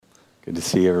Good to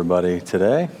see everybody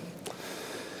today.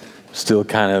 Still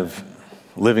kind of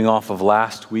living off of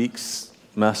last week's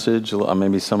message.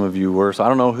 Maybe some of you were. So I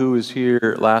don't know who was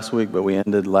here last week, but we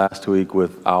ended last week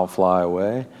with I'll Fly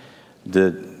Away.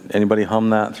 Did anybody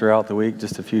hum that throughout the week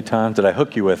just a few times? Did I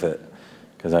hook you with it?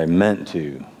 Because I meant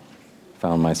to.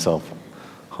 Found myself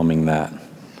humming that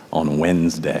on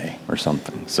Wednesday or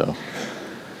something. So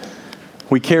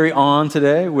we carry on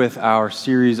today with our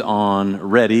series on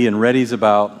ready, and ready's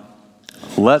about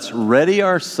let's ready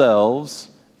ourselves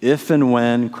if and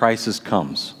when crisis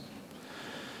comes.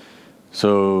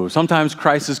 So sometimes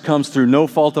crisis comes through no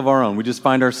fault of our own. We just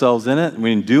find ourselves in it.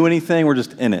 We didn't do anything. We're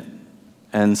just in it.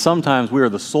 And sometimes we are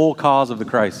the sole cause of the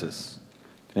crisis.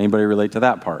 Can anybody relate to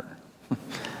that part?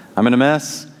 I'm in a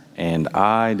mess, and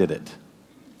I did it.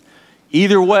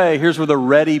 Either way, here's where the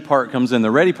ready part comes in.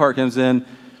 The ready part comes in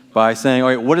by saying, all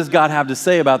right, what does God have to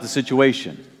say about the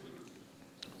situation?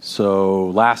 So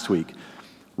last week,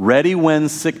 ready when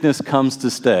sickness comes to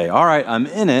stay. All right, I'm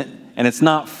in it, and it's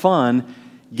not fun.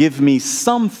 Give me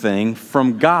something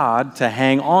from God to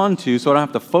hang on to so I don't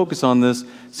have to focus on this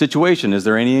situation. Is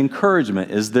there any encouragement?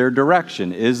 Is there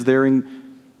direction? Is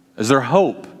there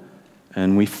hope?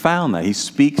 And we found that. He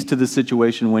speaks to the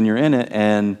situation when you're in it,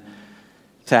 and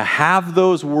to have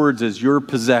those words as your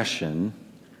possession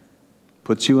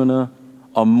puts you in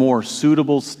a more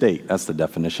suitable state. That's the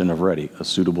definition of ready, a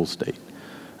suitable state.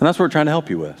 And that's what we're trying to help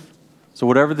you with. So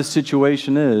whatever the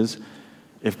situation is,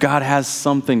 if God has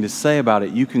something to say about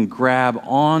it, you can grab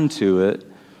onto it.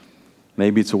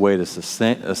 Maybe it's a way to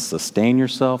sustain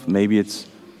yourself. Maybe it's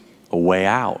a way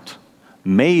out.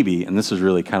 Maybe, and this is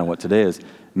really kind of what today is,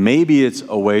 maybe it's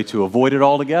a way to avoid it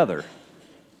altogether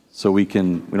so we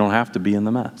don't have to be in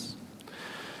the mess.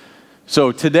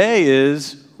 So today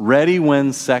is ready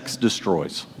when sex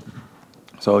destroys.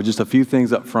 So just a few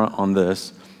things up front on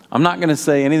this. I'm not going to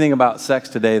say anything about sex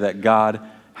today that God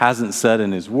hasn't said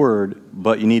in His Word,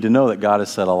 but you need to know that God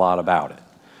has said a lot about it.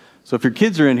 So if your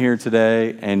kids are in here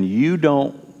today and you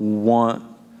don't want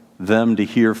them to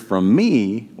hear from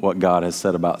me what God has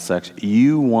said about sex,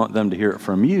 you want them to hear it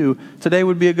from you, today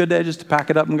would be a good day just to pack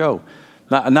it up and go.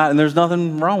 And there's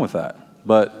nothing wrong with that,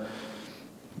 but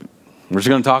we're just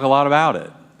going to talk a lot about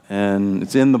it. And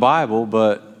it's in the Bible,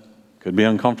 but could be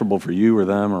uncomfortable for you or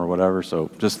them or whatever, so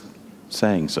just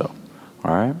saying so,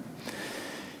 all right?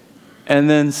 And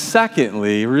then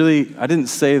secondly, really, I didn't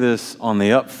say this on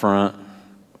the upfront,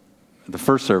 the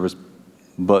first service,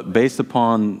 but based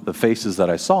upon the faces that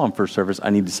I saw in first service, I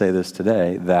need to say this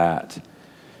today, that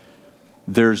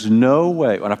there's no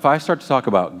way, if I start to talk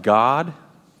about God,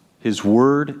 His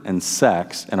Word, and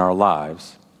sex in our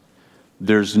lives,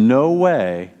 there's no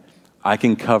way I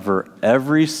can cover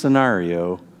every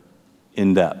scenario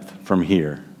in depth from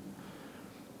here.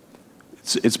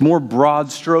 It's more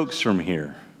broad strokes from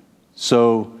here.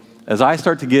 So as I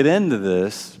start to get into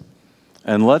this,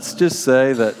 and let's just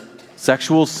say that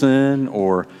sexual sin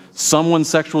or someone's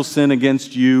sexual sin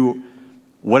against you,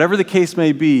 whatever the case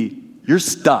may be, you're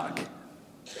stuck.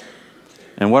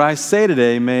 And what I say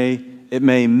today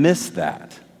may miss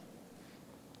that.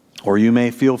 Or you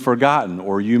may feel forgotten,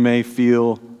 or you may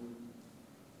feel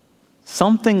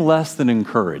something less than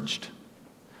encouraged.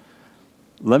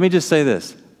 Let me just say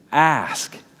this.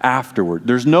 Ask afterward.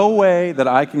 There's no way that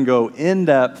I can go in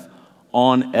depth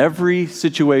on every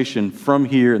situation from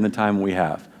here in the time we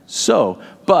have.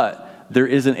 But there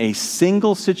isn't a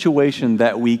single situation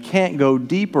that we can't go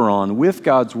deeper on with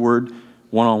God's Word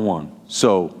one-on-one.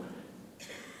 So,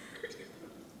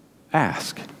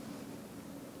 ask.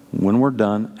 When we're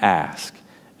done, ask.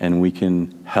 And we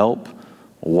can help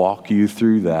walk you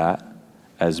through that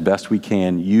as best we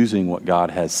can using what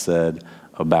God has said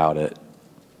about it.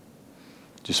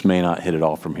 Just may not hit it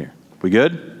all from here. We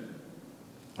good?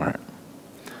 All right.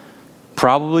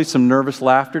 Probably some nervous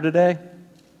laughter today.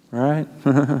 All right?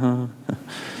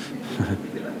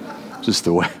 just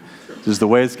the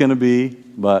way it's going to be,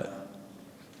 but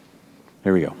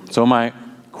here we go. So my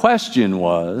question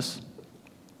was,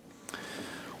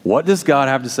 what does God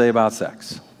have to say about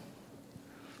sex?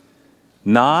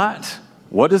 Not,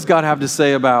 what does God have to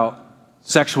say about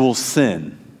sexual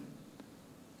sin?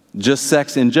 Just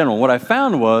sex in general. What I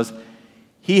found was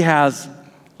He has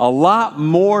a lot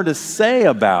more to say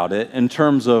about it in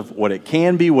terms of what it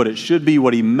can be, what it should be,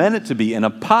 what He meant it to be in a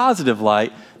positive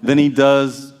light than He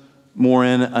does more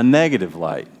in a negative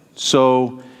light.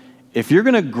 So if you're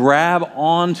going to grab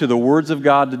onto the words of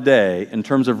God today in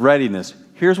terms of readiness,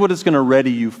 here's what it's going to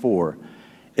ready you for.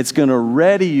 It's going to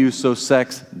ready you so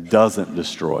sex doesn't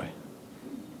destroy.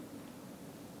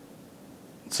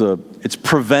 It's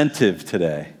preventive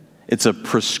today. It's a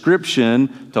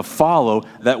prescription to follow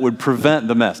that would prevent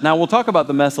the mess. Now, we'll talk about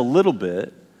the mess a little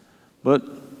bit, but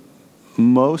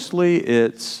mostly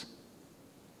it's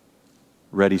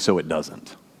ready so it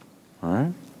doesn't. All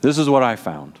right? This is what I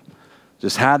found.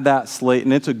 Just had that slate,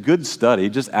 and it's a good study.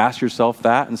 Just ask yourself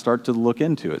that and start to look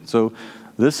into it. So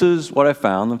this is what I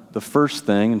found. The first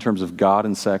thing in terms of God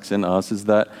and sex in us is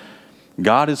that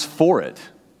God is for it.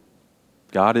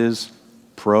 God is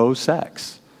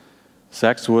pro-sex.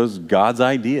 Sex was God's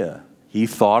idea. He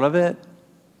thought of it,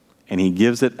 and he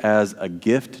gives it as a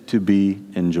gift to be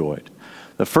enjoyed.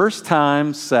 The first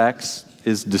time sex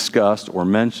is discussed or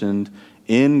mentioned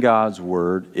in God's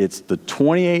word, it's the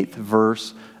 28th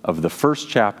verse of the first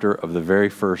chapter of the very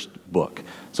first book.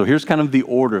 So here's kind of the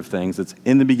order of things. It's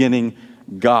in the beginning,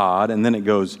 God, and then it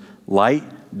goes light,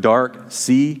 dark,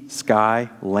 sea, sky,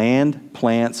 land,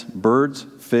 plants, birds,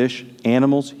 fish,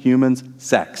 animals, humans,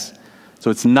 sex.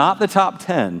 So it's not the top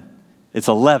 10, it's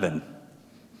 11.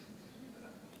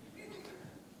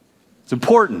 It's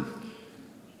important.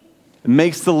 It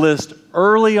makes the list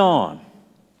early on.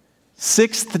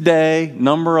 Sixth day,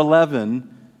 number 11,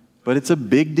 but it's a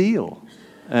big deal.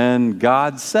 And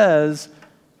God says,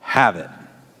 have it.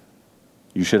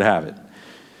 You should have it.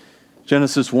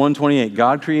 Genesis 1:28,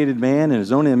 God created man in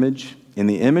his own image. In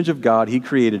the image of God, he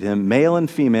created him. Male and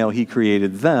female, he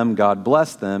created them. God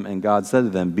blessed them, and God said to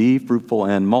them, be fruitful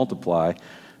and multiply,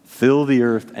 fill the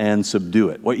earth and subdue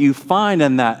it. What you find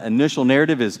in that initial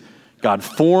narrative is God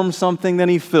forms something, then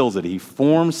he fills it. He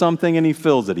forms something and he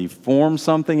fills it. He forms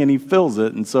something and he fills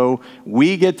it. And so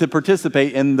we get to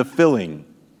participate in the filling.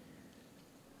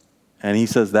 And he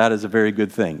says that is a very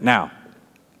good thing. Now,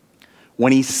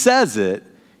 when he says it,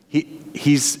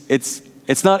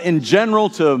 it's not in general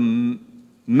to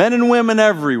men and women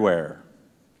everywhere.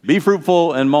 Be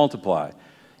fruitful and multiply.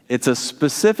 It's a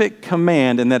specific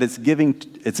command in that it's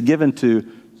given to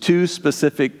two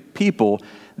specific people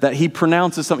that he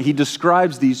pronounces something. He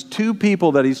describes these two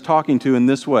people that he's talking to in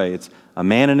this way. It's a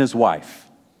man and his wife.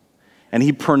 And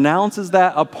he pronounces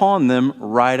that upon them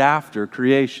right after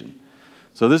creation.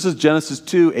 So this is Genesis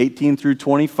 2:18 through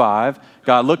 25.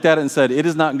 God looked at it and said, it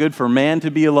is not good for man to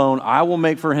be alone. I will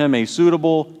make for him a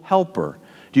suitable helper.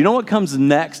 Do you know what comes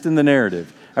next in the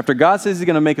narrative? After God says he's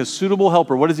going to make a suitable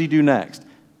helper, what does he do next?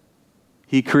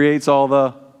 He creates all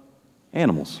the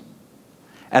animals.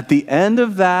 At the end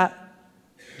of that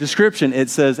description, it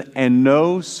says, and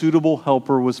no suitable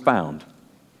helper was found.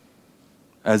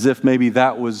 As if maybe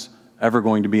that was ever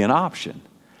going to be an option.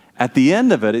 At the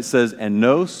end of it, it says, and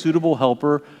no suitable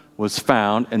helper was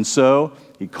found. And so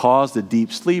he caused a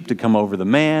deep sleep to come over the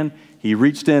man. He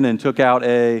reached in and took out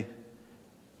a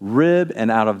rib,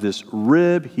 and out of this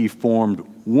rib he formed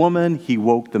woman. He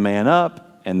woke the man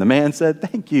up, and the man said,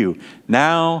 thank you.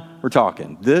 Now we're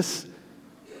talking. This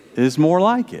is more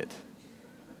like it.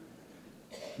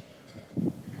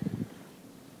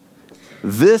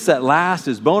 This at last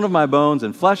is bone of my bones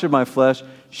and flesh of my flesh.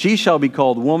 She shall be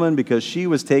called woman because she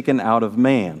was taken out of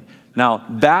man. Now,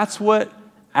 that's what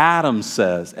Adam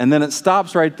says. And then it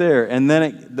stops right there. And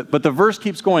then but the verse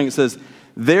keeps going. It says,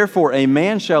 therefore a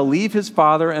man shall leave his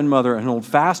father and mother and hold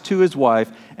fast to his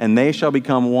wife, and they shall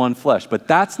become one flesh. But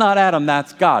that's not Adam,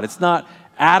 that's God. It's not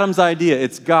Adam's idea,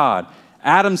 it's God.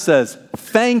 Adam says,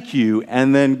 thank you.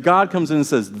 And then God comes in and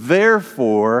says,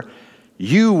 therefore,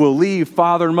 you will leave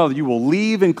father and mother. You will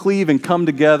leave and cleave and come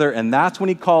together. And that's when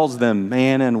he calls them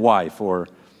man and wife, or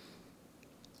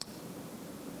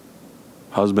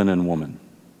husband and woman.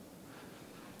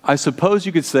 I suppose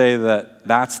you could say that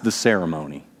that's the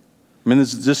ceremony. I mean,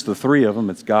 this is just the three of them.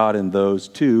 It's God and those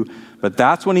two. But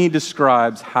that's when he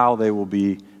describes how they will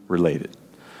be related.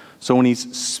 So when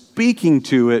he's speaking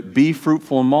to it, be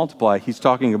fruitful and multiply, he's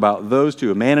talking about those two,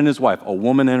 a man and his wife, a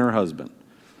woman and her husband.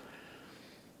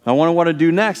 Now, what I want to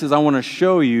do next is I want to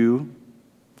show you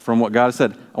from what God has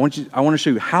said. I want to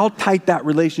show you how tight that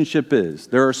relationship is.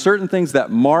 There are certain things that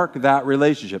mark that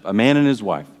relationship, a man and his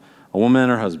wife, a woman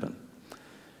and her husband.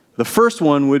 The first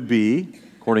one would be,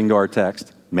 according to our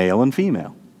text, male and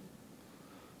female.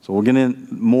 So we'll get in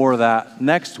more of that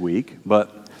next week,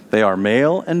 but they are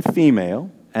male and female.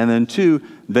 And then two,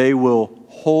 they will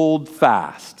hold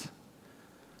fast.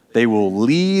 They will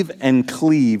leave and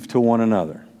cleave to one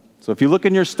another. So if you look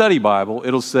in your study Bible,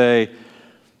 it'll say,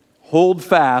 hold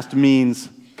fast means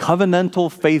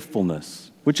covenantal faithfulness,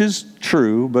 which is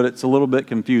true, but it's a little bit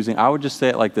confusing. I would just say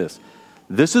it like this.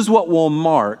 This is what will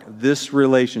mark this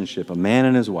relationship, a man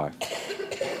and his wife,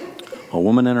 a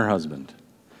woman and her husband.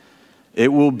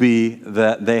 It will be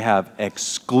that they have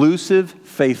exclusive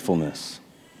faithfulness.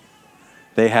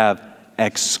 They have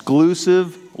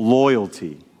exclusive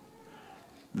loyalty.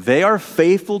 They are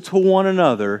faithful to one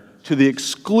another to the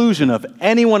exclusion of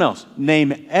anyone else.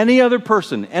 Name any other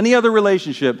person, any other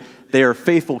relationship, they are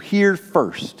faithful here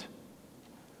first.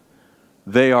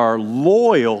 They are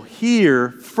loyal here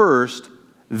first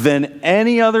than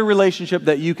any other relationship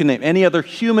that you can name, any other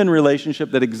human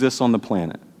relationship that exists on the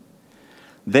planet.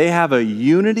 They have a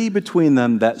unity between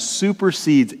them that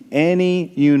supersedes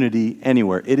any unity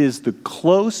anywhere. It is the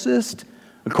closest,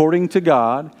 according to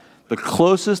God, the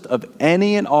closest of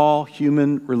any and all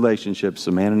human relationships,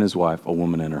 a man and his wife, a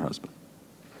woman and her husband.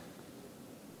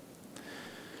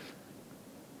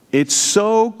 It's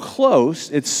so close,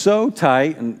 it's so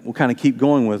tight, and we'll kind of keep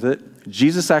going with it.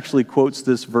 Jesus actually quotes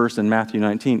this verse in Matthew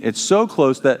 19. It's so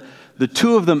close that the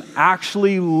two of them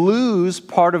actually lose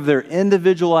part of their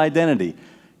individual identity.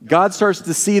 God starts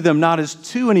to see them not as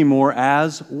two anymore,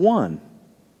 as one.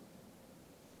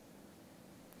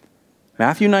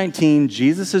 Matthew 19,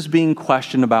 Jesus is being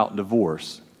questioned about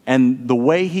divorce. And the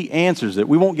way he answers it,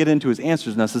 we won't get into his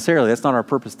answers necessarily, that's not our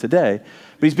purpose today,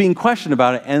 but he's being questioned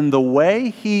about it, and the way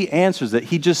he answers it,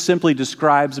 he just simply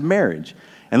describes marriage.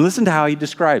 And listen to how he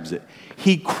describes it.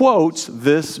 He quotes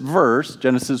this verse,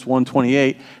 Genesis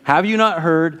 1:28, "Have you not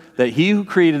heard that he who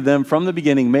created them from the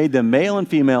beginning made them male and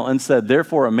female, and said,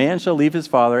 therefore a man shall leave his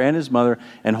father and his mother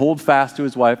and hold fast to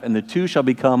his wife, and the two shall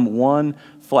become one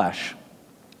flesh."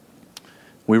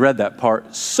 We read that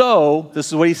part. So, this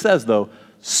is what he says though,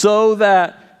 so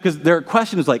that, because their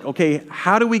question is like, okay,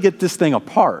 how do we get this thing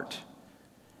apart?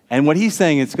 And what he's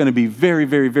saying, it's going to be very,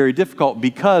 very, very difficult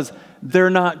because they're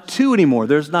not two anymore.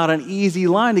 There's not an easy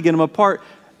line to get them apart,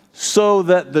 so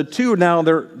that the two now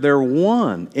they're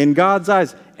one in God's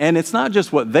eyes. And it's not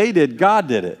just what they did, God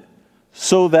did it.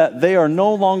 So that they are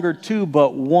no longer two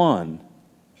but one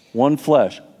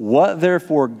flesh. What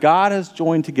therefore God has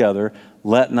joined together,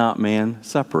 let not man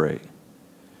separate.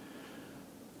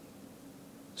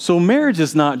 So marriage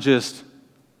is not just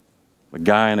a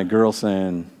guy and a girl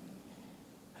saying,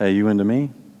 "Hey, you into me?"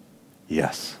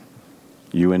 Yes.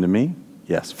 "You into me?"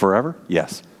 Yes. "Forever?"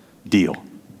 Yes. Deal.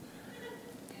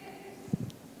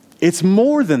 It's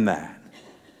more than that.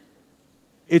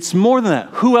 It's more than that.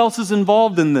 Who else is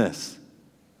involved in this?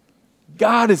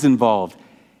 God is involved.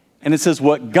 And it says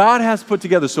what God has put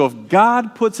together. So if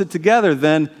God puts it together,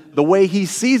 then the way he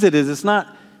sees it is it's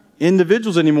not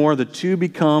individuals anymore. The two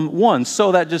become one.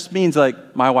 So that just means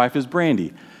like my wife is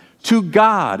Brandy. To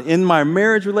God, in my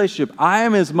marriage relationship, I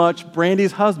am as much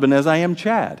Brandy's husband as I am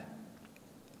Chad.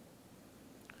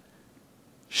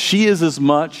 She is as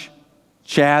much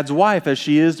Chad's wife as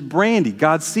she is Brandy.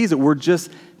 God sees it. We're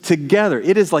just together.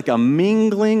 It is like a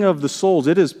mingling of the souls.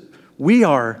 It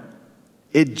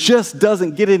just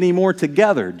doesn't get any more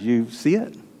together. Do you see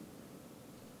it?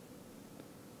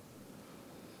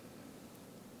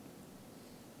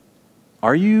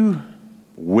 Are you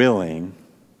willing?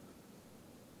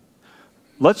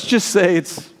 Let's just say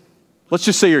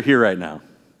you're here right now.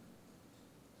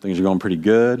 Things are going pretty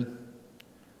good.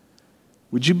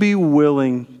 Would you be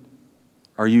willing?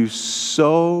 Is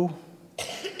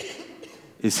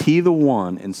he the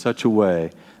one in such a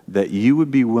way that you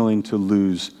would be willing to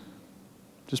lose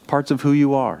just parts of who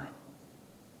you are?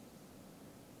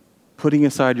 Putting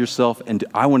aside yourself, and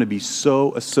I want to be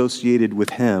so associated with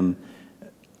him,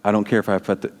 I don't care if I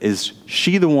put the, is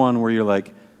she the one where you're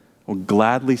like, will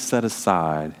gladly set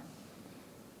aside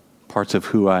parts of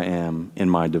who I am in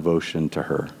my devotion to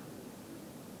her?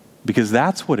 Because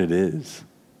that's what it is.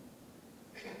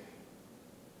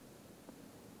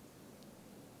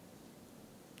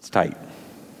 It's tight.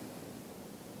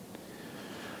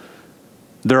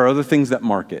 There are other things that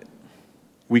mark it.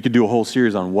 We could do a whole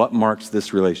series on what marks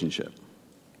this relationship.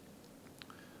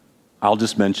 I'll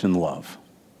just mention love.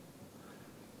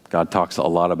 God talks a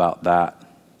lot about that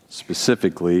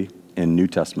specifically in New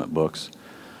Testament books.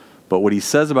 But what he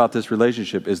says about this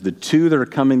relationship is the two that are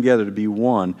coming together to be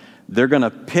one, they're going to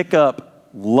pick up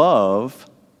love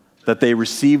that they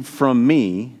received from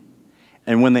me.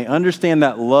 And when they understand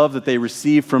that love that they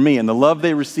received from me, and the love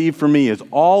they received from me is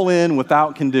all in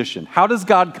without condition. How does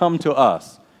God come to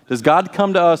us? Does God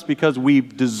come to us because we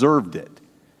deserved it?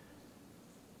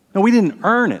 No, we didn't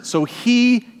earn it. So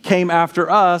he came after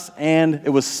us, and it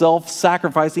was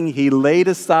self-sacrificing. He laid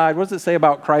aside, what does it say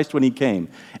about Christ when he came?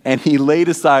 And he laid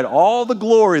aside all the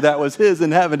glory that was his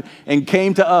in heaven and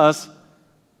came to us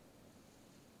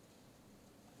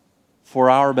for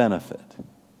our benefit.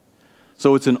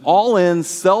 So it's an all-in,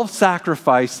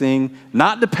 self-sacrificing,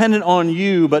 not dependent on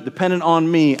you, but dependent on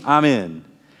me. I'm in.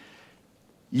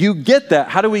 You get that.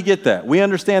 How do we get that? We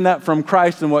understand that from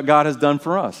Christ and what God has done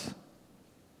for us.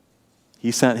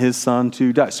 He sent his son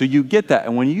to die. So you get that.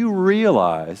 And when you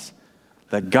realize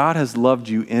that God has loved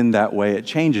you in that way, it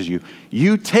changes you.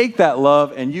 You take that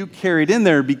love and you carry it in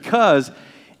there, because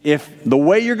if the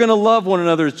way you're going to love one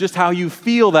another is just how you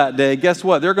feel that day, guess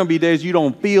what? There are going to be days you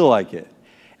don't feel like it.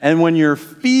 And when your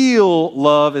feel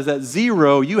love is at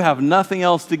zero, you have nothing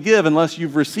else to give unless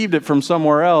you've received it from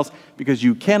somewhere else, because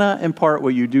you cannot impart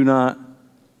what you do not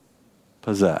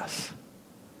possess.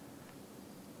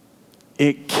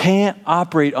 It can't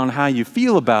operate on how you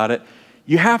feel about it.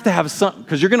 You have to have something,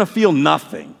 because you're going to feel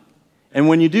nothing. And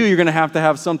when you do, you're going to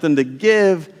have something to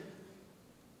give.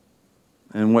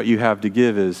 And what you have to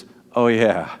give is, oh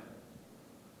yeah,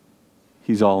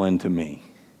 he's all into me.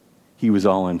 He was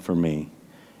all in for me.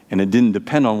 And it didn't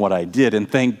depend on what I did.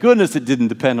 And thank goodness it didn't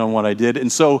depend on what I did.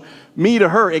 And so me to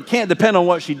her, it can't depend on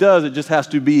what she does. It just has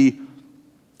to be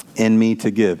in me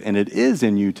to give. And it is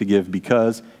in you to give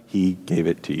because he gave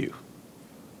it to you.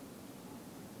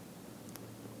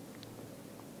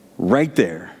 Right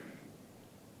there.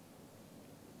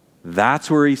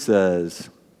 That's where he says,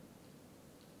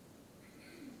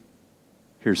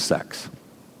 here's sex.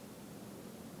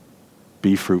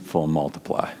 Be fruitful and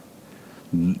multiply.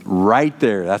 Right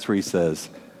there, that's where he says,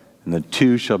 and the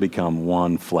two shall become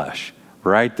one flesh.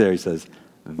 Right there, he says,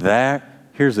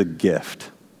 here's a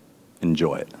gift.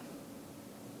 Enjoy it.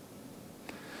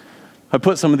 I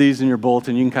put some of these in your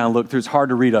bulletin. You can kind of look through. It's hard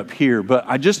to read up here, but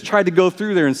I just tried to go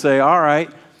through there and say, all right,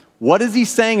 what is he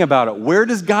saying about it? Where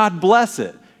does God bless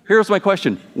it? Here's my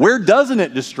question. Where doesn't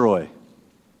it destroy?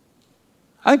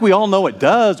 I think we all know it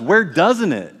does. Where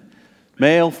doesn't it?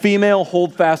 Male, female,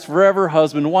 hold fast forever,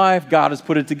 husband, wife, God has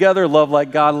put it together, love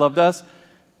like God loved us.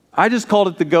 I just called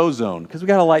it the go zone because we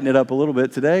got to lighten it up a little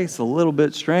bit today. It's a little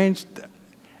bit strange.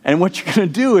 And what you're going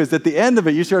to do is at the end of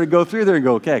it, you sort of go through there and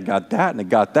go, okay, I got that, and I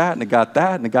got that, and I got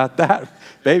that, and I got that.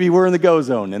 Baby, we're in the go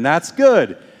zone, and that's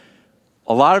good.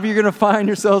 A lot of you are going to find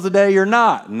yourselves today you're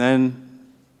not, and then,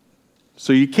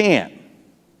 so you can't.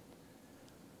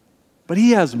 But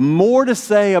he has more to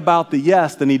say about the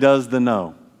yes than he does the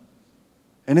no.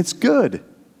 And it's good.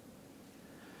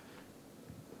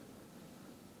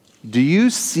 Do you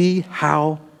see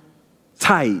how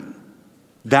tight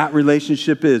that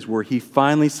relationship is, where he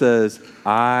finally says,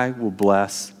 I will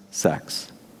bless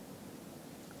sex?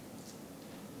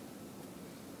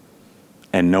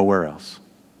 And nowhere else.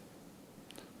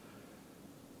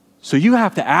 So you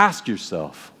have to ask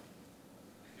yourself,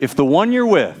 if the one you're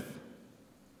with,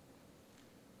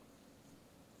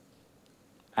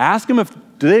 ask them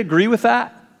do they agree with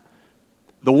that?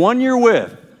 The one you're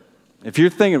with, if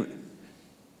you're thinking,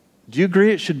 do you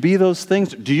agree it should be those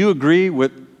things? Do you agree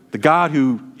with the God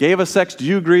who gave us sex? Do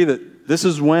you agree that this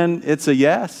is when it's a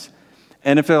yes?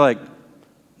 And if they're like,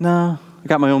 no, I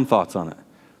got my own thoughts on it,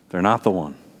 they're not the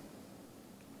one.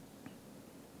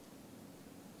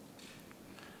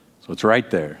 So it's right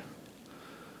there.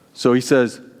 So he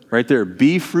says right there,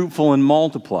 be fruitful and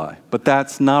multiply. But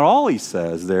that's not all he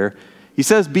says there. He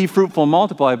says be fruitful and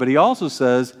multiply, but he also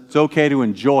says it's okay to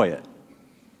enjoy it.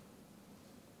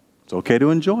 It's okay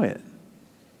to enjoy it.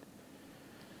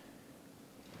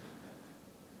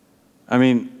 I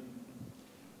mean,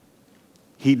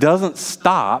 he doesn't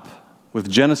stop with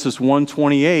Genesis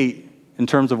 1:28 in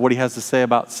terms of what he has to say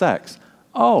about sex.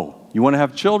 Oh, you want to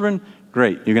have children?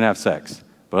 Great, you're going to have sex.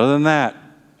 But other than that,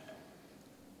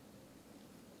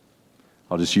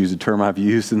 I'll just use a term I've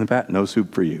used in the past, no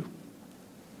soup for you.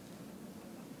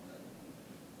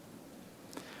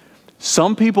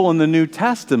 Some people in the New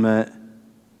Testament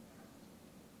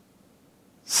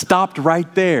stopped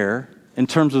right there in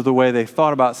terms of the way they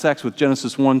thought about sex with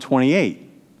Genesis 1:28.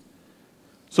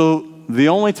 So the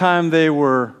only time they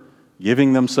were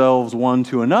giving themselves one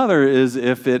to another is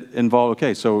if it involved,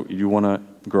 okay, so you want to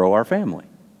grow our family.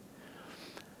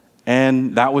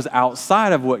 And that was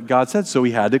outside of what God said, so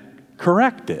he had to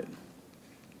correct it.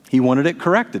 He wanted it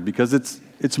corrected because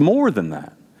it's more than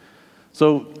that.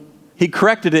 So he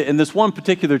corrected it in this one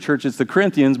particular church, it's the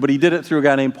Corinthians, but he did it through a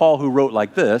guy named Paul who wrote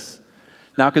like this.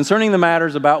 Now, concerning the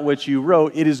matters about which you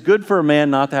wrote, it is good for a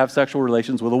man not to have sexual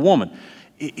relations with a woman.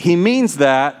 He means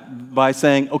that by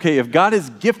saying, okay, if God has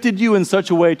gifted you in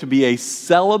such a way to be a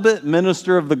celibate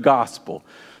minister of the gospel,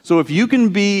 so if you can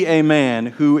be a man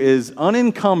who is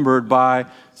unencumbered by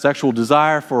sexual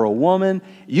desire for a woman,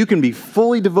 you can be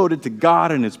fully devoted to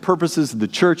God and his purposes, the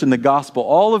church and the gospel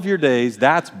all of your days,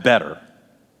 that's better.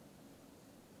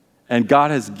 And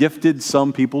God has gifted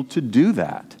some people to do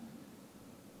that.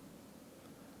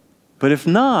 But if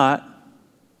not,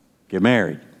 get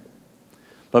married.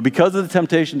 But because of the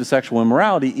temptation to sexual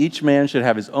immorality, each man should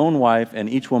have his own wife and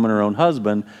each woman her own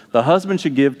husband. The husband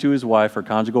should give to his wife her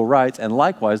conjugal rights, and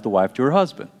likewise the wife to her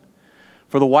husband.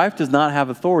 For the wife does not have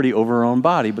authority over her own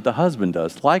body, but the husband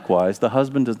does. Likewise, the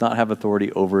husband does not have authority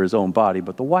over his own body,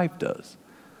 but the wife does.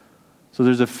 So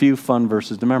there's a few fun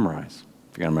verses to memorize.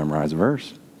 If you're going to memorize a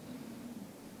verse.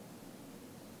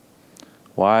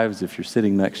 Wives, if you're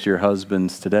sitting next to your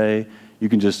husbands today, you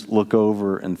can just look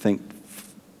over and think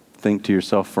to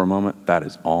yourself for a moment, that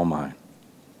is all mine.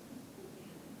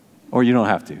 Or you don't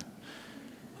have to.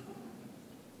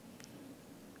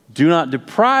 Do not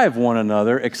deprive one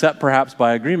another, except perhaps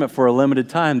by agreement for a limited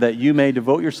time, that you may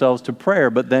devote yourselves to prayer,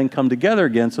 but then come together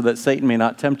again so that Satan may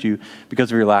not tempt you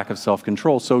because of your lack of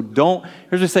self-control. So here's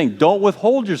what he's saying, don't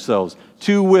withhold yourselves.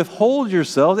 To withhold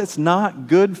yourselves, it's not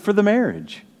good for the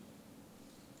marriage.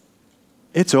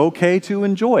 It's okay to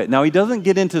enjoy it. Now, he doesn't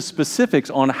get into specifics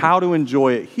on how to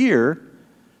enjoy it here,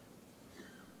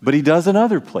 but he does in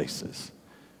other places.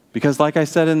 Because like I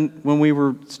said when we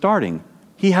were starting,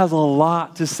 he has a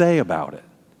lot to say about it.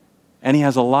 And he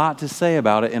has a lot to say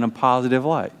about it in a positive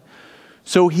light.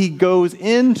 So he goes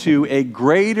into a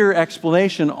greater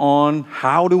explanation on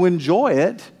how to enjoy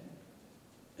it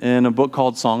in a book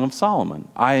called Song of Solomon.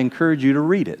 I encourage you to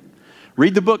read it.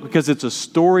 Read the book because it's a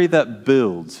story that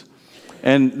builds.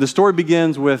 And the story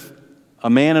begins with a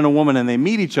man and a woman and they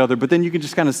meet each other, but then you can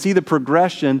just kind of see the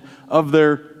progression of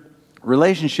their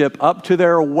relationship up to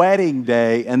their wedding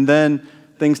day, and then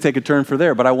things take a turn for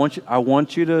there. But I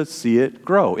want you to see it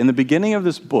grow. In the beginning of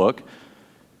this book,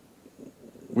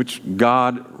 which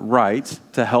God writes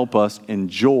to help us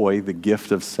enjoy the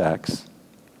gift of sex,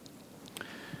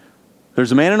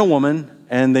 there's a man and a woman,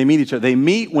 and they meet each other. They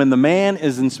meet when the man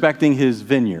is inspecting his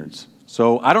vineyards.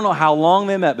 So I don't know how long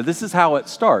they met, but this is how it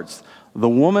starts. The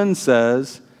woman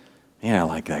says, "Yeah, I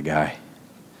like that guy.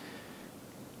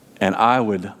 And I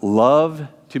would love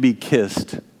to be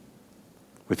kissed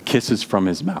with kisses from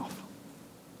his mouth."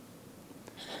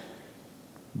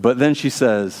 But then she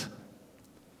says,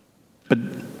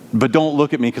 but don't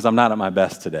look at me because I'm not at my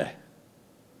best today.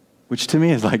 Which to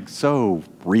me is like so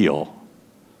real.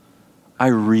 I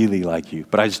really like you,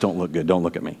 but I just don't look good. Don't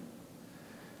look at me.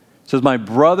 Says, my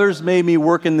brothers made me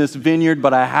work in this vineyard,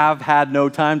 but I have had no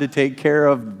time to take care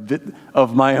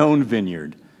of my own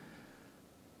vineyard.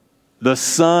 The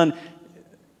sun,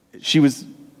 she just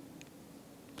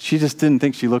didn't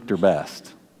think she looked her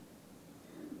best.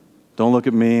 Don't look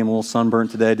at me, I'm a little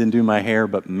sunburnt today, I didn't do my hair,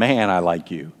 but man, I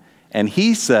like you. And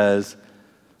he says,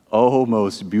 oh,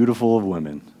 most beautiful of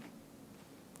women,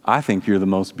 I think you're the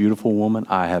most beautiful woman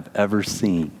I have ever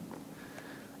seen.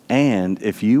 And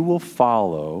if you will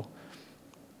follow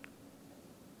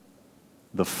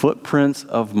the footprints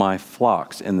of my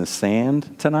flocks in the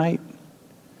sand tonight,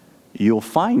 you'll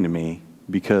find me,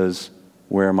 because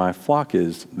where my flock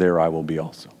is, there I will be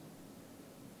also.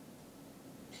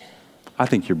 I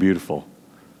think you're beautiful.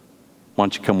 Why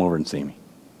don't you come over and see me?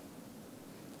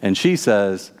 And she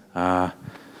says, I'm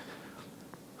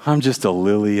just a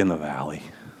lily in the valley.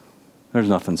 There's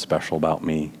nothing special about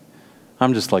me.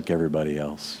 I'm just like everybody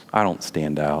else. I don't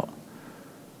stand out.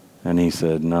 And he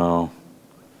said, no,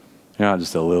 you're not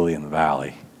just a lily in the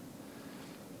valley.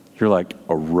 You're like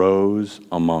a rose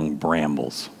among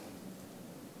brambles.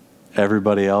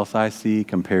 Everybody else I see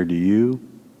compared to you,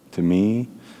 to me,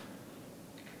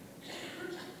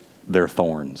 they're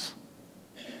thorns.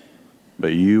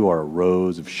 But you are a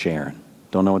rose of Sharon.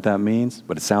 Don't know what that means,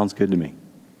 but it sounds good to me.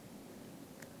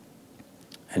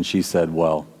 And she said,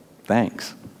 well,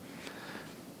 thanks.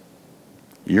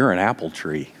 You're an apple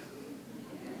tree.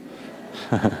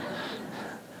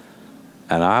 And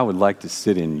I would like to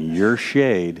sit in your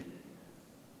shade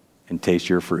and taste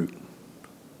your fruit.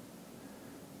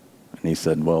 And he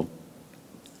said, well,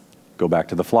 go back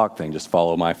to the flock thing. Just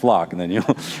follow my flock, and then you'll,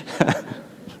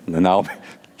 and then I'll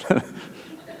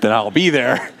be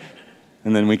there,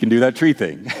 and then we can do that tree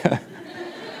thing.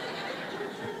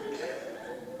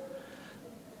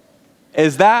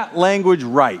 Is that language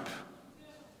ripe?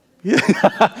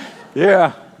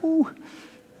 Yeah. Ooh.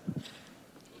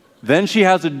 Then she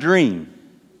has a dream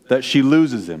that she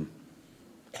loses him.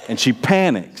 And she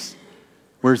panics.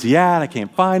 Where's he at? I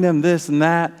can't find him, this and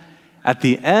that. At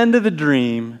the end of the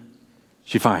dream,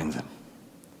 she finds him.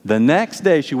 The next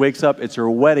day she wakes up, it's her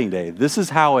wedding day. This is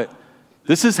how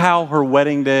her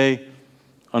wedding day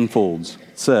unfolds.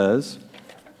 It says,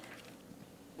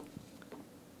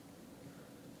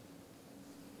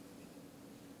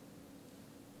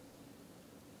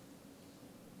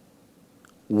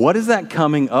 what is that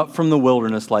coming up from the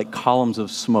wilderness like columns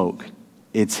of smoke?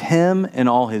 It's him and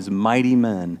all his mighty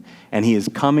men, and he is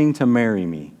coming to marry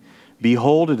me.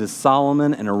 Behold, it is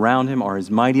Solomon, and around him are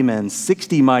his mighty men,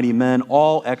 60 mighty men,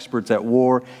 all experts at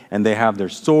war, and they have their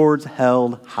swords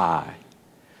held high.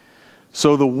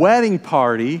 So the wedding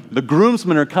party, the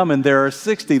groomsmen are coming. There are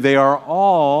 60. They are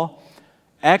all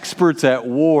experts at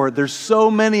war. There's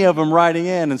so many of them riding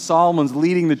in, and Solomon's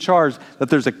leading the charge that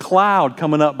there's a cloud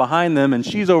coming up behind them, and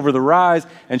she's over the rise,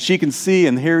 and she can see,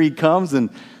 and here he comes, and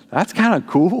that's kind of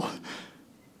cool.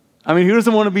 I mean, who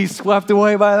doesn't want to be swept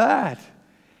away by that?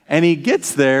 And he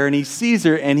gets there, and he sees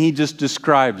her, and he just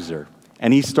describes her.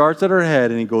 And he starts at her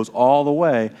head, and he goes all the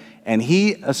way, and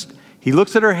he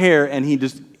looks at her hair, and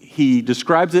he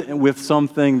describes it with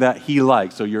something that he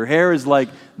likes. So your hair is like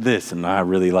this, and I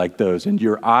really like those. And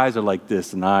your eyes are like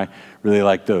this, and I really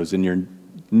like those. And your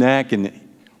neck, and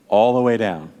all the way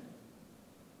down.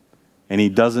 And he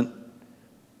doesn't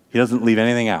leave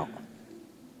anything out.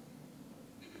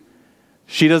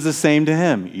 She does the same to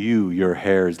him. Your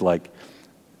hair is like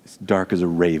as dark as a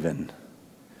raven.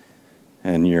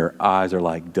 And your eyes are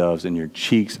like doves, and your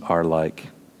cheeks are like,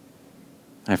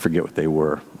 I forget what they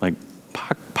were, like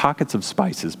pockets of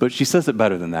spices. But she says it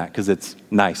better than that because it's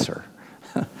nicer.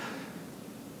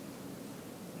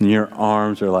 And your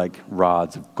arms are like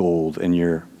rods of gold,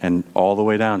 and all the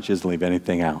way down, she doesn't leave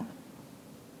anything out.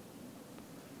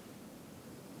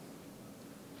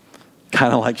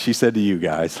 Kind of like she said to you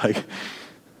guys, like,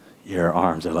 your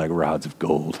arms are like rods of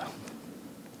gold.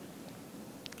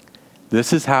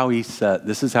 This is how he said,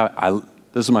 this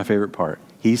is my favorite part.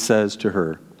 He says to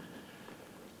her,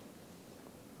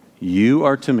 you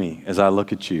are to me, as I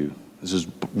look at you, this is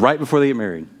right before they get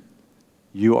married,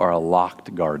 you are a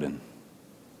locked garden.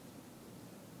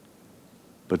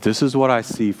 But this is what I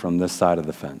see from this side of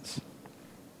the fence.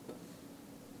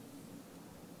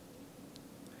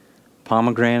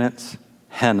 Pomegranates,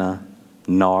 henna,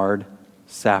 nard,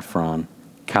 saffron,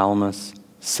 calamus,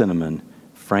 cinnamon,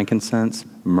 frankincense,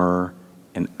 myrrh,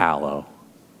 and aloe.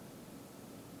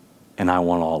 And I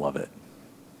want all of it.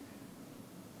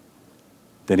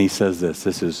 Then he says this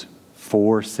is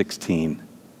 4:16.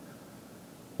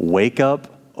 Wake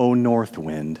up, O north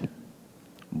wind.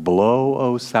 Blow,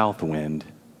 O south wind.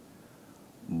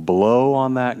 Blow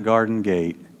on that garden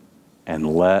gate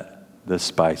and let the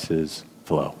spices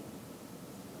flow.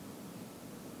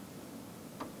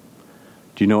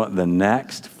 Do you know what the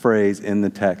next phrase in the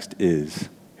text is?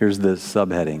 Here's the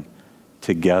subheading.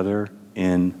 Together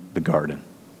in the garden.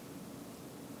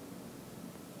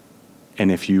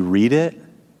 And if you read it,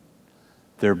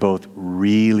 they're both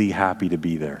really happy to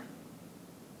be there.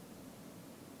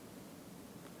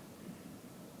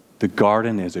 The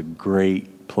garden is a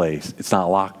great place. It's not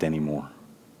locked anymore.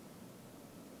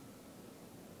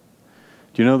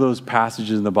 Do you know those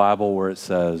passages in the Bible where it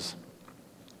says,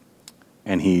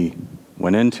 and he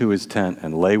went into his tent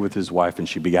and lay with his wife and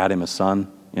she begat him a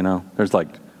son? You know, there's like,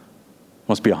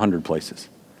 must be 100 places.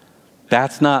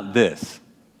 That's not this.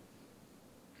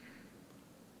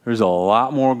 There's a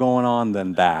lot more going on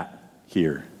than that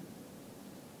here.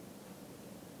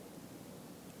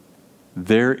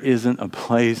 There isn't a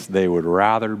place they would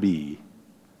rather be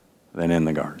than in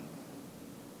the garden.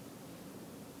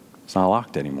 It's not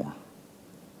locked anymore.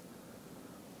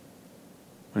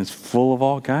 And it's full of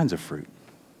all kinds of fruit.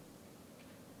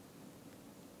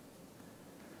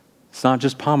 It's not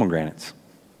just pomegranates.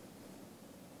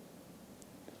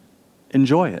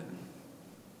 Enjoy it.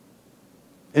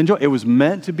 Enjoy. It was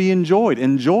meant to be enjoyed.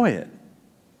 Enjoy it.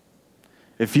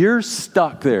 If you're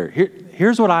stuck there,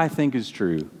 here's what I think is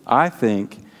true. I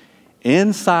think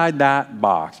inside that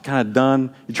box, kind of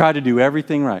done, you try to do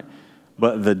everything right,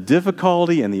 but the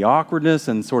difficulty and the awkwardness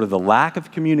and sort of the lack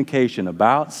of communication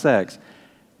about sex,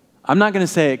 I'm not going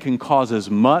to say it can cause as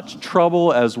much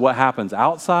trouble as what happens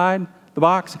outside the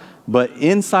box, but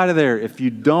inside of there, if you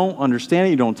don't understand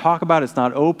it, you don't talk about it, it's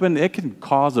not open, it can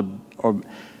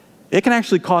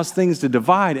actually cause things to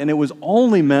divide, and it was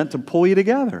only meant to pull you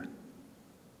together.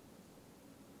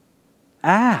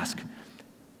 Ask.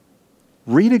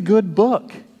 Read a good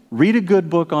book. Read a good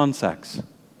book on sex.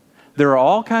 There are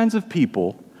all kinds of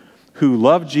people who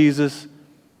love Jesus,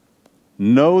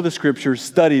 know the Scriptures,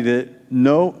 studied it,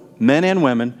 know, men and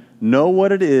women, know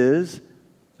what it is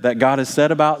that God has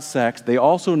said about sex. They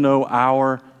also know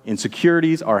our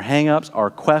insecurities, our hang-ups, our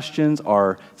questions,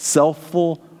 our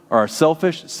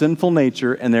selfish, sinful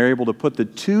nature, and they're able to put the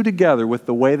two together with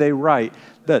the way they write,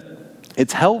 that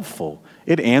it's helpful.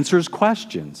 It answers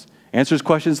questions. Answers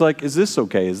questions like, is this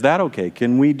okay? Is that okay?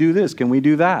 Can we do this? Can we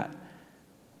do that?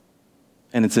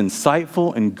 And it's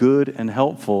insightful and good and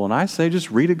helpful. And I say just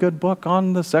read a good book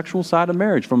on the sexual side of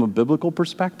marriage from a biblical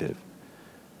perspective.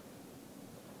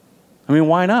 I mean,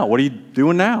 why not? What are you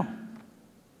doing now?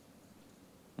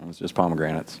 Well, it's just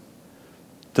pomegranates.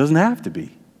 It doesn't have to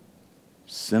be.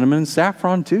 Cinnamon and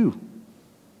saffron too.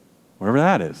 Whatever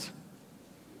that is.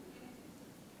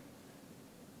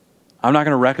 I'm not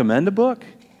going to recommend a book,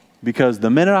 because the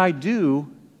minute I do,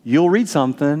 you'll read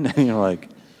something and you're like,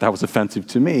 that was offensive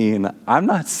to me, and I'm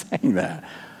not saying that.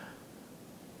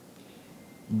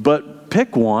 But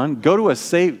pick one, go to a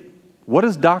safe. What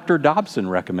does Dr. Dobson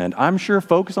recommend? I'm sure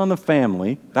Focus on the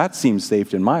Family, that seems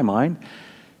safe in my mind.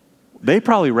 They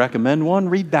probably recommend one,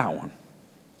 read that one.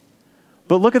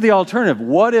 But look at the alternative.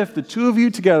 What if the two of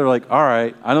you together are like, all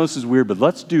right, I know this is weird, but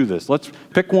let's do this. Let's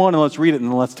pick one and let's read it and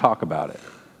then let's talk about it.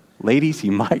 Ladies, he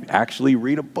might actually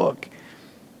read a book.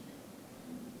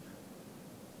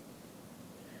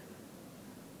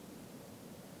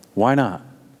 Why not?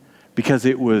 Because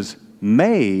it was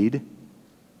made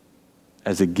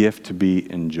as a gift to be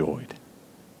enjoyed.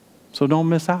 So don't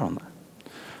miss out on that.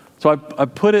 So I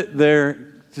put it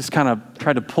there, just kind of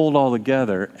tried to pull it all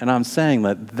together, and I'm saying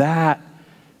that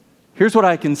here's what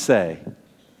I can say.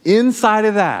 Inside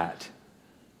of that,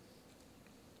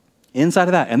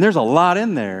 and there's a lot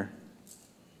in there,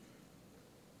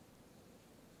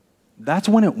 that's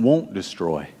when it won't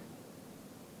destroy.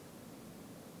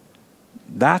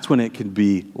 That's when it can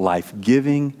be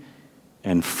life-giving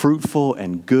and fruitful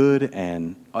and good,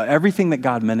 and everything that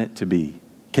God meant it to be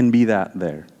can be that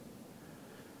there.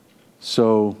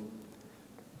 So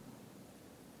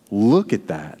look at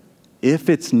that. If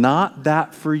it's not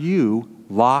that for you,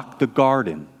 lock the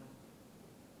garden.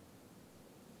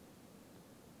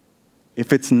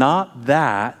 If it's not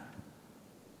that,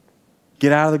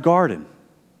 get out of the garden.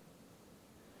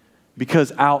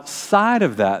 Because outside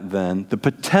of that, then, the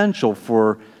potential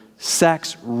for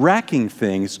sex wrecking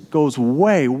things goes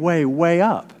way, way, way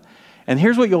up. And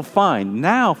here's what you'll find.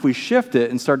 Now, if we shift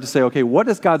it and start to say, okay, what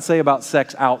does God say about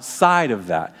sex outside of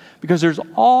that? Because there's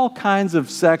all kinds of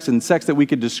sex and sex that we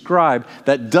could describe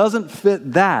that doesn't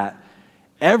fit that.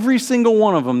 Every single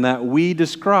one of them that we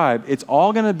describe, it's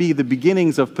all going to be the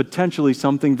beginnings of potentially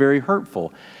something very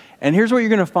hurtful. And here's what you're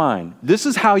going to find. This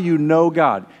is how you know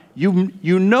God.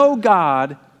 You know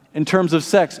God in terms of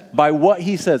sex by what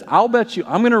he says. I'll bet you,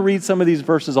 I'm going to read some of these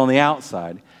verses on the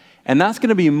outside, and that's going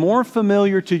to be more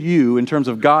familiar to you in terms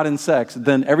of God and sex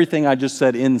than everything I just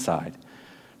said inside.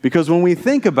 Because when we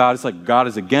think about it, it's like God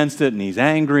is against it, and he's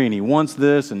angry, and he wants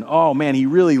this, and oh man, he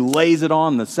really lays it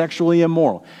on the sexually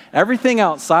immoral. Everything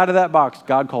outside of that box,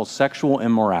 God calls sexual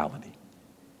immorality.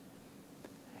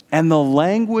 And the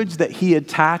language that he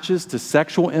attaches to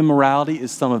sexual immorality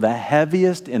is some of the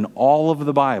heaviest in all of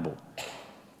the Bible.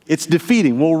 It's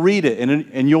defeating. We'll read it,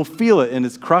 and you'll feel it, and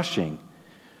it's crushing.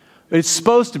 It's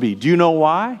supposed to be. Do you know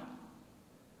why?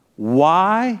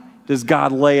 Why does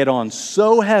God lay it on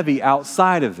so heavy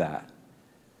outside of that?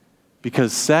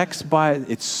 Because sex,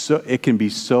 it can be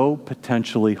so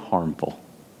potentially harmful.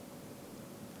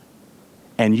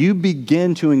 And you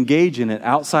begin to engage in it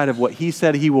outside of what he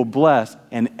said he will bless,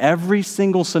 and every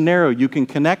single scenario you can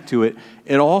connect to it,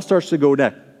 it all starts to go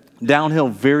downhill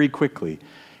very quickly.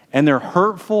 And they're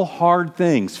hurtful, hard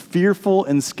things, fearful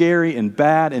and scary and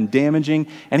bad and damaging,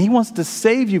 and he wants to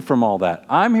save you from all that.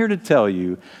 I'm here to tell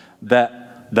you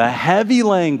that the heavy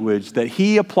language that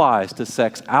he applies to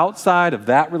sex outside of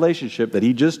that relationship that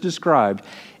he just described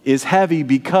is heavy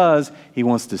because he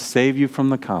wants to save you from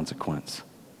the consequence.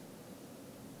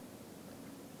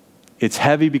 It's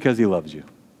heavy because he loves you.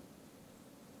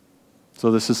 So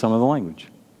this is some of the language.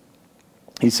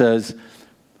 He says,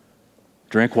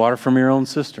 drink water from your own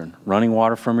cistern, running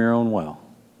water from your own well.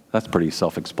 That's pretty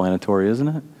self-explanatory, isn't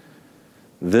it?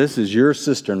 This is your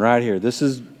cistern right here. This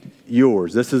is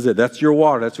yours. This is it. That's your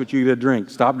water. That's what you get to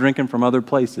drink. Stop drinking from other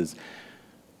places.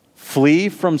 Flee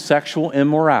from sexual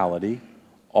immorality.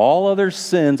 All other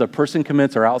sins a person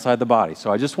commits are outside the body.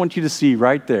 So I just want you to see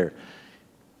right there.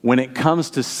 When it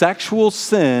comes to sexual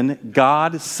sin,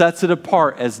 God sets it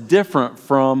apart as different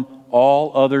from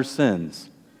all other sins.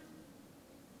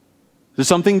 There's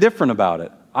something different about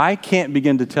it. I can't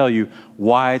begin to tell you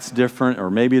why it's different,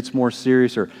 or maybe it's more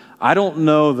serious, or I don't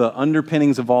know the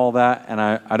underpinnings of all that, and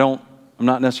I'm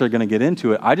not necessarily going to get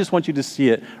into it. I just want you to see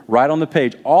it right on the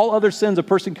page. All other sins a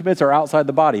person commits are outside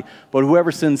the body, but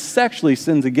whoever sins sexually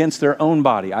sins against their own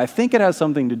body. I think it has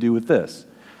something to do with this.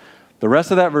 The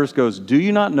rest of that verse goes, do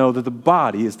you not know that the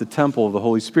body is the temple of the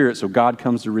Holy Spirit, so God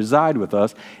comes to reside with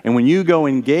us? And when you go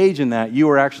engage in that, you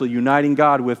are actually uniting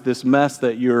God with this mess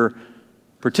that you're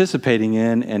participating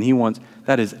in, and he wants,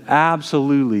 that is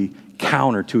absolutely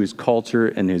counter to his culture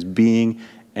and his being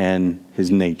and his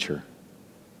nature.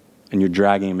 And you're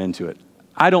dragging him into it.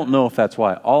 I don't know if that's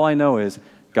why. All I know is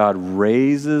God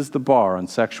raises the bar on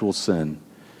sexual sin.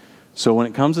 So when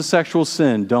it comes to sexual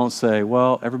sin, don't say,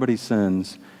 well, everybody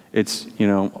sins. It's,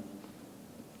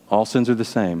 all sins are the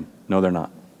same. No, they're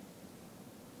not.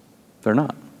 They're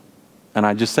not. And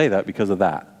I just say that because of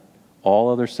that. all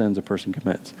other sins a person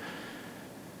commits.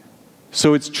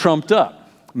 So it's trumped up.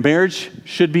 Marriage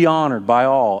should be honored by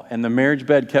all, and the marriage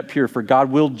bed kept pure, for God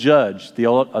will judge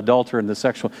the adulterer and the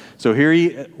sexual. So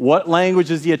here what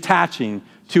language is he attaching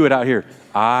to it out here?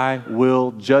 I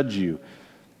will judge you.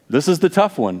 This is the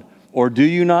tough one. Or do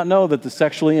you not know that the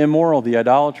sexually immoral, the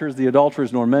idolaters, the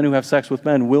adulterers, nor men who have sex with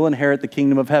men will inherit the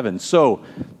kingdom of heaven? So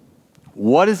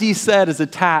what has he said is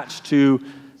attached to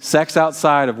sex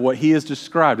outside of what he has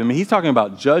described? I mean, he's talking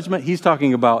about judgment. He's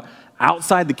talking about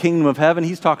outside the kingdom of heaven.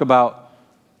 He's talking about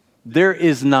there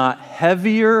is not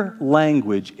heavier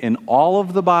language in all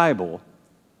of the Bible.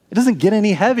 It doesn't get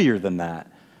any heavier than that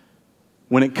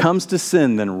when it comes to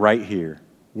sin than right here.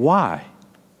 Why?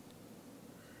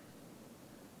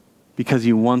 Because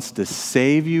he wants to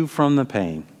save you from the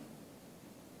pain.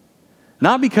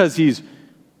 Not because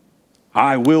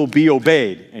I will be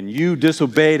obeyed, and you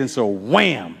disobeyed, and so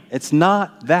wham. It's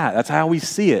not that. That's how we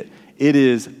see it. It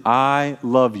is, I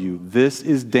love you. This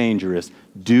is dangerous.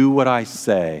 Do what I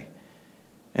say.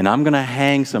 And I'm going to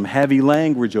hang some heavy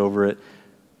language over it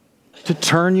to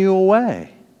turn you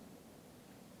away.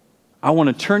 I want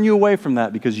to turn you away from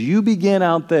that because you begin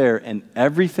out there and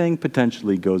everything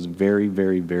potentially goes very,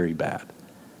 very, very bad.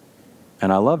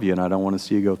 And I love you and I don't want to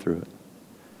see you go through it.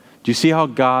 Do you see how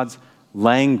God's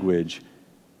language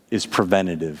is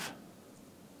preventative?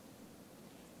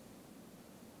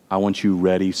 I want you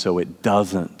ready so it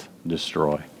doesn't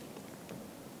destroy.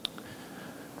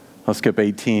 Let's skip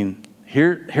 18.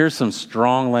 Here's some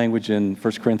strong language in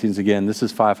 1 Corinthians again. This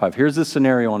is 5:5. Here's the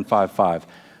scenario on 5:5.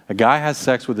 A guy has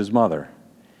sex with his mother.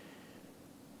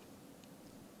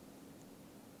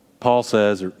 Paul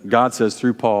says, or God says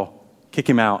through Paul, kick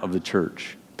him out of the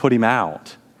church. Put him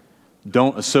out.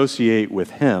 Don't associate with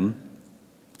him.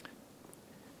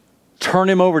 Turn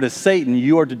him over to Satan.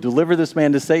 You are to deliver this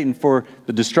man to Satan for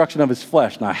the destruction of his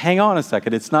flesh. Now, hang on a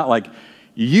second. It's not like,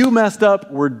 you messed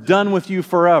up, we're done with you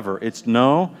forever. It's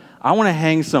no, I want to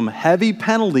hang some heavy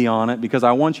penalty on it because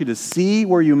I want you to see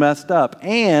where you messed up.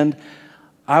 And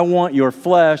I want your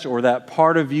flesh, or that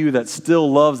part of you that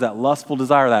still loves that lustful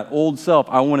desire, that old self,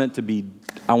 I want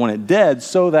it dead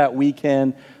so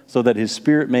that his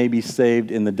spirit may be saved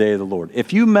in the day of the Lord.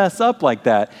 If you mess up like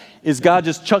that, is God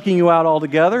just chucking you out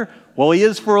altogether? Well, he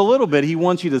is for a little bit. He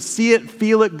wants you to see it,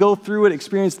 feel it, go through it,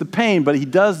 experience the pain, but he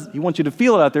wants you to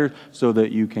feel it out there so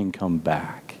that you can come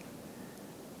back.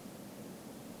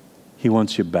 He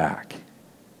wants you back.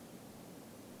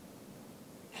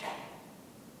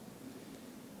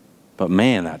 But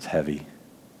man, that's heavy.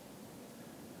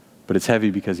 But it's heavy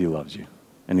because he loves you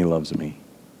and he loves me.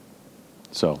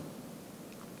 So,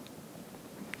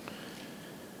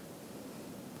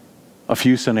 a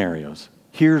few scenarios.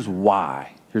 Here's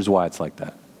why it's like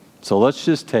that. So let's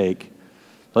just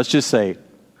say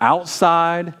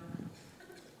outside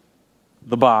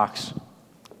the box,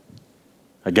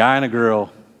 a guy and a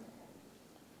girl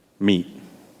meet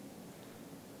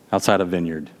outside a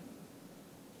vineyard.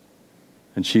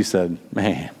 And she said,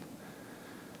 man,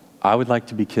 I would like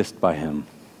to be kissed by him.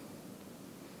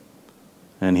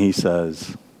 And he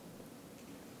says,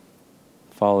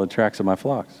 follow the tracks of my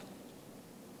flocks.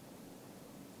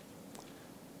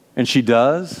 And she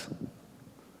does.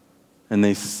 And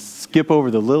they skip over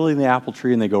the lily and the apple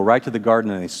tree and they go right to the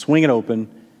garden and they swing it open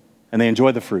and they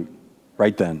enjoy the fruit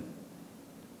right then.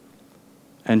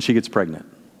 And she gets pregnant.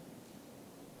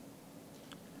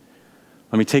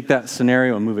 Let me take that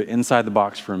scenario and move it inside the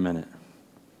box for a minute.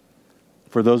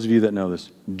 For those of you that know this,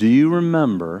 do you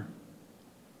remember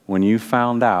when you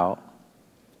found out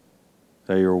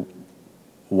that your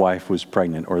wife was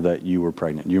pregnant or that you were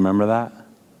pregnant? Do you remember that?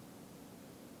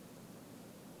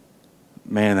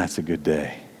 Man, that's a good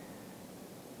day.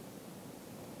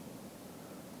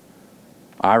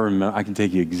 I remember, I can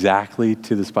take you exactly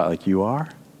to the spot like you are.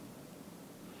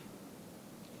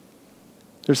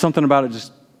 There's something about it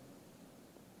just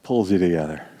pulls you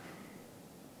together.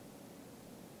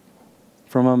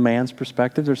 From a man's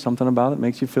perspective, there's something about it that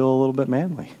makes you feel a little bit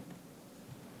manly.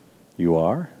 You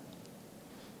are?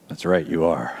 That's right, you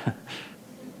are.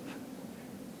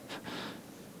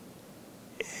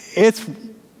 It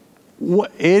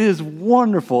is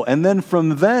wonderful. And then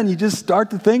from then, you just start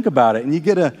to think about it. And you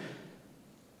get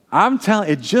I'm telling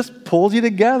you, it just pulls you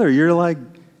together. You're like,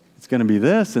 it's going to be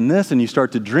this and this. And you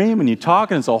start to dream and you talk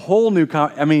and it's a whole new,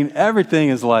 everything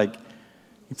is like,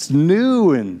 it's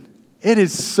new and it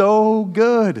is so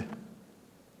good.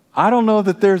 I don't know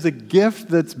that there's a gift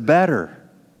that's better.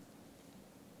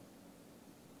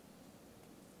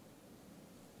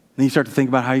 Then you start to think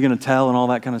about how you're going to tell and all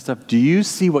that kind of stuff. Do you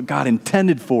see what God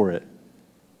intended for it?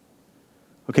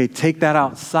 Okay, take that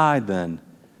outside then.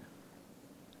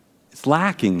 It's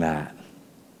lacking that.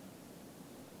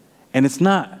 And it's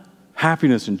not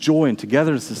happiness and joy and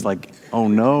togetherness. It's like, oh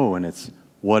no, and it's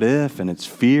what if, and it's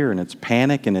fear, and it's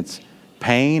panic, and it's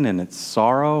pain, and it's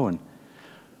sorrow. And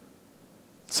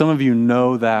some of you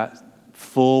know that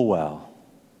full well.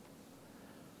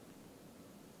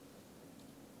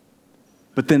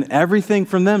 But then everything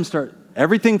from there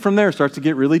starts to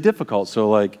get really difficult. So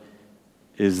like,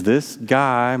 is this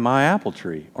guy my apple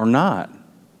tree or not?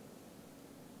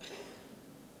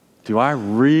 Do I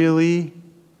really?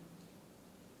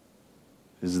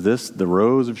 Is this the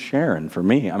rose of Sharon for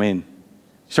me? I mean,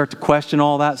 you start to question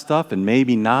all that stuff, and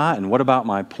maybe not, and what about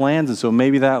my plans? And so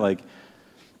maybe that, like,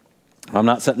 I'm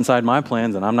not setting aside my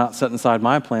plans, and I'm not setting aside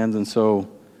my plans, and so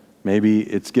maybe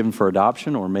it's given for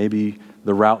adoption, or maybe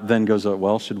the route then goes,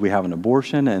 well, should we have an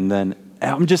abortion? And then,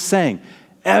 I'm just saying,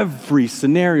 every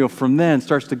scenario from then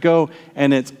starts to go,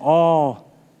 and it's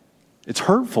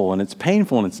hurtful, and it's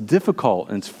painful, and it's difficult,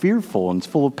 and it's fearful, and it's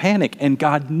full of panic. And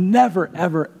God never,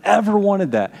 ever, ever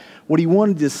wanted that. What he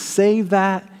wanted to save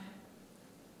that,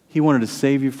 he wanted to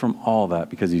save you from all that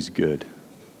because he's good.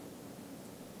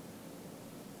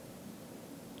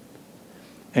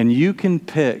 And you can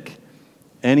pick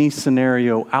any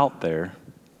scenario out there,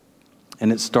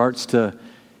 and it starts to,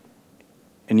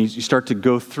 and you start to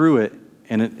go through it,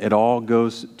 and it all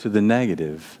goes to the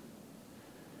negative.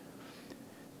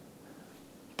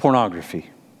 Pornography.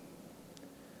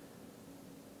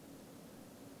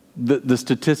 The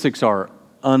statistics are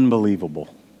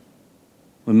unbelievable.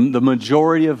 The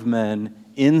majority of men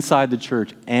inside the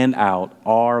church and out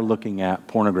are looking at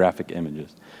pornographic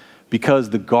images because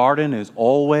the garden is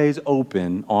always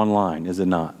open online, is it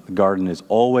not? The garden is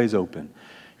always open.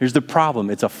 Here's the problem.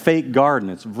 It's a fake garden.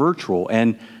 It's virtual.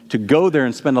 And to go there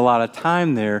and spend a lot of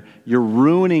time there, you're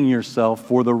ruining yourself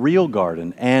for the real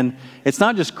garden. And it's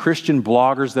not just Christian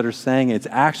bloggers that are saying it. It's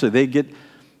actually, they get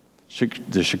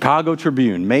the Chicago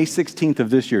Tribune, May 16th of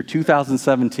this year,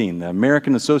 2017, the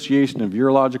American Association of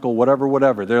Urological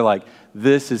whatever. They're like,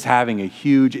 this is having a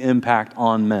huge impact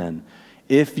on men.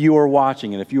 If you are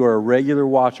watching, and if you are a regular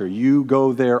watcher, you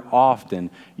go there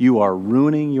often, you are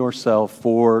ruining yourself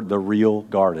for the real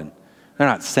garden. They're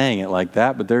not saying it like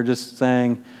that, but they're just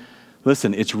saying,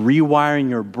 listen, it's rewiring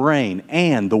your brain.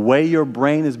 And the way your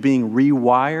brain is being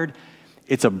rewired,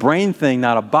 it's a brain thing,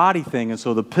 not a body thing. And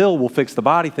so the pill will fix the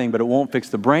body thing, but it won't fix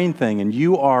the brain thing. And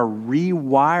you are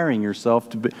rewiring yourself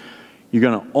to be... You're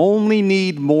going to only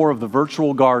need more of the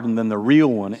virtual garden than the real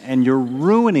one, and you're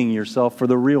ruining yourself for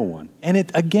the real one. And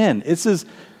this is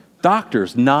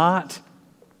doctors, not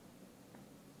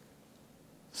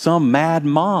some mad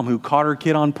mom who caught her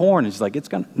kid on porn. It's like,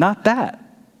 not that.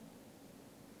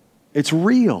 It's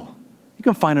real. You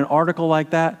can find an article like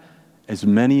that as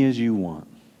many as you want.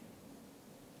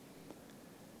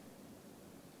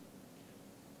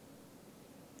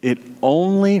 It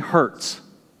only hurts.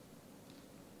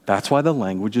 That's why the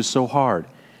language is so hard.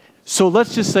 So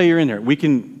let's just say you're in there. We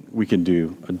can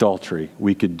do adultery.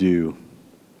 We could do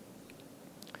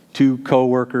two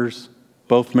coworkers,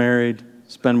 both married,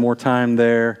 spend more time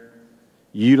there.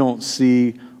 You don't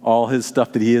see all his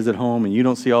stuff that he is at home, and you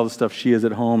don't see all the stuff she is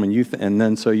at home, and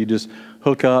then so you just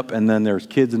hook up, and then there's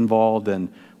kids involved,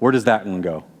 and where does that one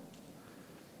go?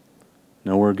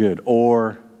 Nowhere good.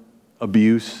 Or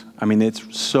abuse. I mean,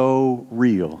 it's so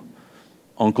real.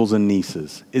 Uncles and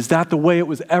nieces. Is that the way it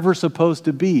was ever supposed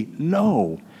to be?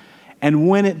 No. And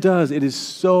when it does, it is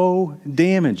so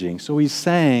damaging. So he's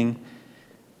saying,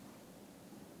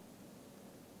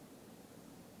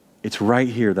 it's right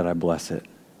here that I bless it.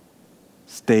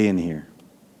 Stay in here.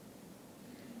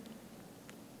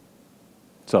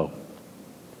 So,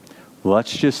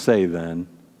 let's just say then,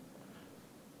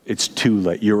 it's too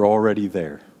late. You're already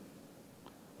there.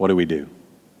 What do we do?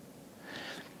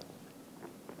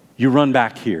 You run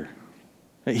back here.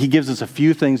 He gives us a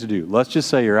few things to do. Let's just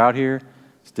say you're out here.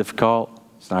 It's difficult.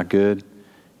 It's not good.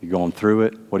 You're going through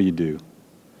it. What do you do?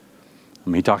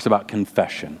 He talks about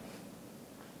confession.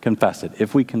 Confess it.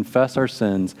 If we confess our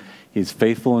sins, he's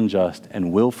faithful and just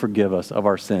and will forgive us of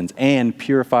our sins and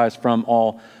purify us from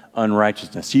all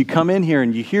unrighteousness. So you come in here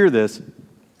and you hear this,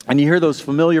 and you hear those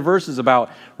familiar verses about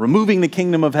removing the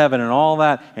kingdom of heaven and all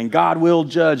that, and God will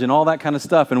judge and all that kind of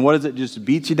stuff. And what is it? Just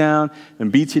beats you down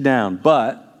and beats you down.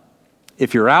 But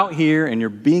if you're out here and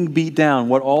you're being beat down,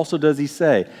 what also does he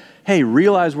say? Hey,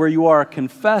 realize where you are,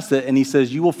 confess it. And he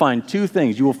says you will find two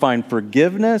things. You will find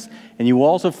forgiveness, and you will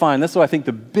also find, that's what I think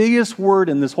the biggest word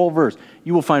in this whole verse,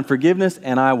 you will find forgiveness,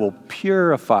 and I will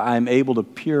purify. I am able to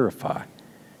purify.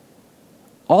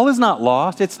 All is not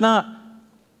lost. It's not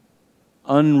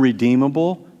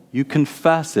unredeemable. You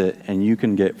confess it and you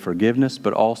can get forgiveness,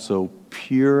 but also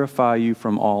purify you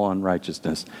from all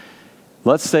unrighteousness.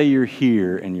 Let's say you're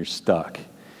here and you're stuck.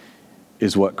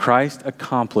 Is what Christ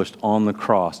accomplished on the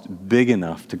cross big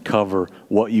enough to cover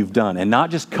what you've done? And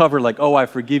not just cover like, oh, I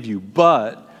forgive you,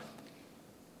 but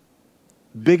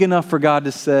big enough for God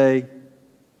to say,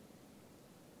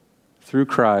 through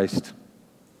Christ,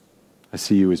 I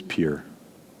see you as pure.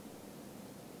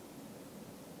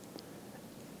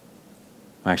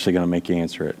 I'm actually going to make you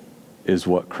answer it. Is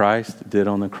what Christ did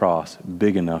on the cross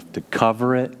big enough to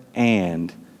cover it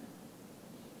and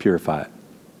purify it?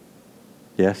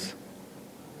 Yes?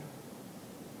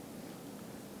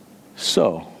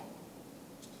 So,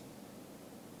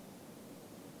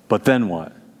 but then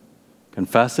what?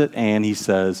 Confess it, and he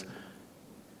says,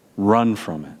 run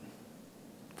from it.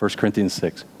 1 Corinthians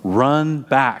 6. Run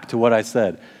back to what I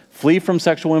said. Flee from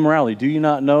sexual immorality. Do you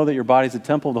not know that your body is a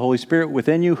temple of the Holy Spirit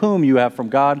within you, whom you have from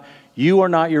God? You are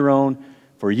not your own,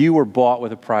 for you were bought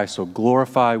with a price. So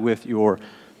glorify God with your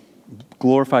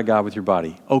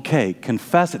body. Okay,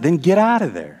 confess it. Then get out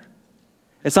of there.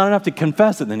 It's not enough to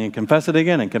confess it. Then you confess it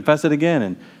again and confess it again.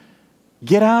 And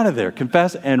get out of there.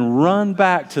 Confess and run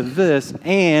back to this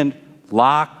and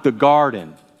lock the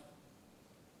garden.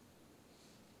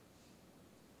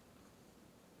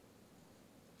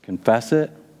 Confess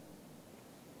it.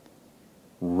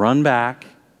 Run back.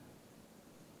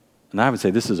 And I would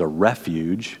say this is a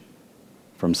refuge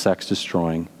from sex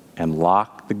destroying, and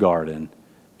lock the garden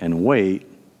and wait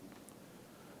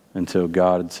until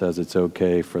God says it's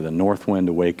okay for the north wind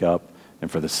to wake up and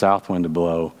for the south wind to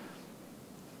blow.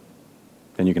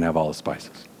 Then you can have all the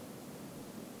spices.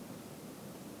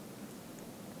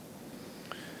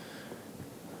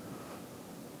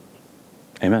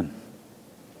 Amen.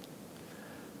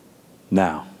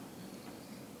 Now,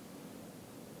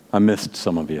 I missed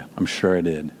some of you. I'm sure I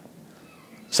did.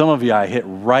 Some of you I hit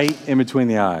right in between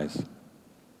the eyes.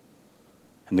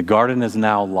 And the garden is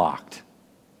now locked.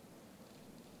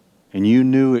 And you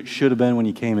knew it should have been when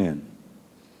you came in.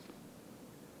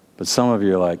 But some of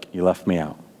you are like, you left me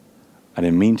out. I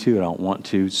didn't mean to, I don't want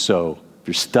to. So if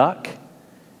you're stuck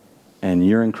and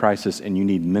you're in crisis and you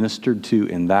need ministered to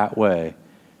in that way,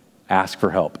 ask for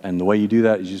help. And the way you do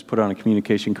that is you just put it on a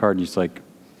communication card and you're just like,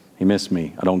 he missed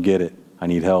me. I don't get it. I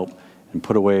need help. And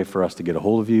put a way for us to get a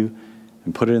hold of you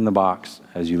and put it in the box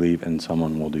as you leave, and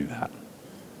someone will do that.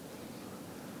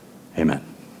 Amen.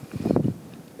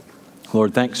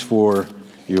 Lord, thanks for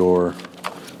your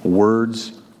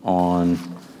words on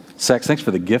sex. Thanks for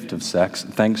the gift of sex.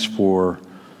 Thanks for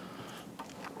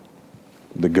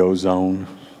the go zone.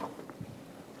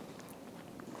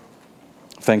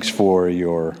 Thanks for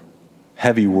your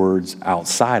heavy words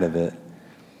outside of it,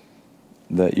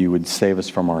 that you would save us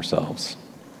from ourselves.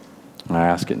 And I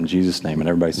ask it in Jesus' name. And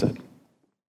everybody said,